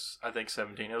 I think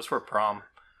 17. It was for prom.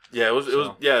 Yeah, it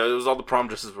was all the prom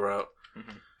dresses were out.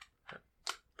 Mm-hmm.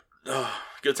 Oh,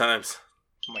 good times.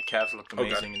 My calves looked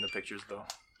amazing in the pictures, though.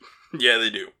 Yeah, they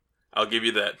do. I'll give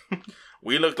you that.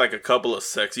 We looked like a couple of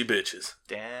sexy bitches.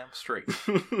 Damn straight.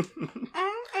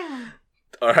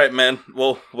 All right, man.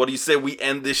 Well, what do you say we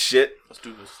end this shit? Let's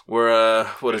do this. We're,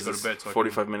 what is this?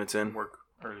 45 minutes in. Work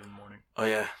early in the morning. Oh,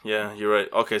 yeah. Yeah, you're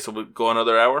right. Okay, so we'll go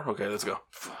another hour? Okay, let's go.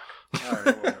 All right,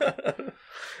 whatever.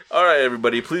 All right,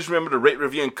 everybody. Please remember to rate,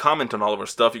 review, and comment on all of our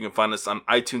stuff. You can find us on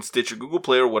iTunes, Stitcher, Google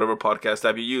Play, or whatever podcast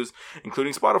app you use,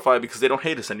 including Spotify, because they don't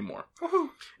hate us anymore.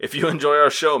 Woohoo. If you enjoy our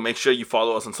show, make sure you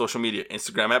follow us on social media.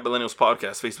 Instagram at Millennials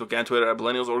Podcast, Facebook and Twitter at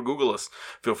Millennials, or Google us.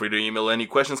 Feel free to email any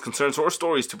questions, concerns, or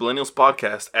stories to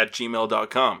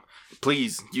millennialspodcast@gmail.com.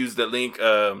 Please use that link.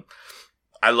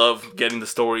 I love getting the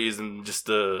stories and just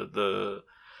the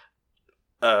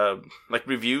like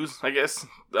reviews, I guess.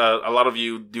 A lot of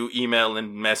you do email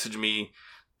and message me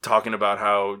talking about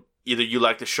how either you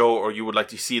like the show or you would like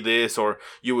to see this or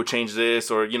you would change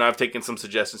this, or, I've taken some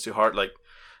suggestions to heart. Like,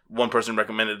 one person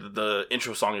recommended that the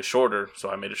intro song is shorter, so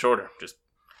I made it shorter. Just,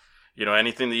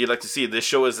 anything that you'd like to see. This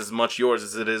show is as much yours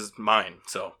as it is mine.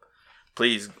 So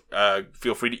please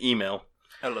feel free to email.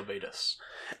 Elevate us.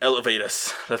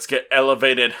 Let's get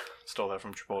elevated. Stole that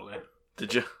from Chipotle.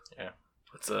 Did you? Yeah.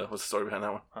 What's the story behind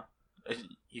that one? Huh?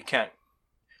 You can't.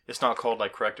 It's not called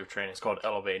like corrective training. It's called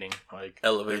elevating. Like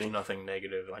elevating. There's nothing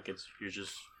negative. Like you're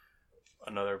just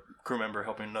another crew member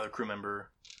helping another crew member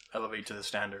elevate to the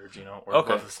standards, or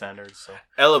above the standards. So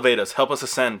elevate us. Help us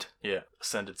ascend. Yeah,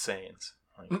 ascended Saiyans.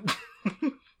 Like.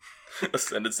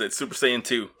 Ascended Saiyans. Super Saiyan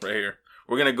 2 right here.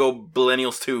 We're gonna go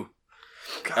Millennials 2.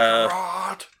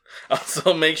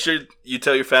 Also, make sure you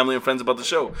tell your family and friends about the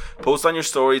show. Post on your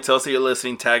story. Tell us that you're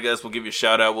listening. Tag us. We'll give you a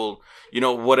shout out. We'll,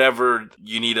 whatever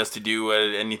you need us to do,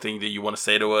 anything that you want to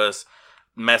say to us,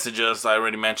 message us. I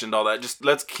already mentioned all that. Just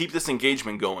let's keep this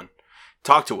engagement going.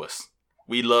 Talk to us.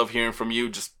 We love hearing from you.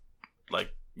 Just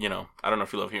like, I don't know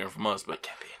if you love hearing from us, but I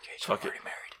can't be engaged. Fuck I'm it. already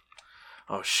married.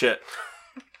 Oh, shit.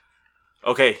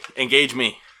 Okay, engage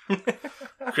me.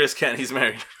 Chris can't. He's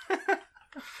married.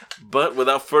 But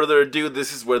without further ado,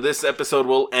 this is where this episode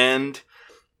will end.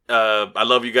 I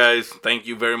love you guys. Thank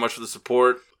you very much for the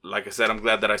support. Like I said, I'm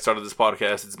glad that I started this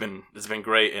podcast. It's been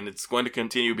great, and it's going to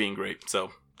continue being great.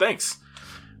 So, thanks.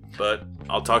 But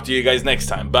I'll talk to you guys next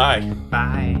time. Bye.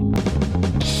 Bye.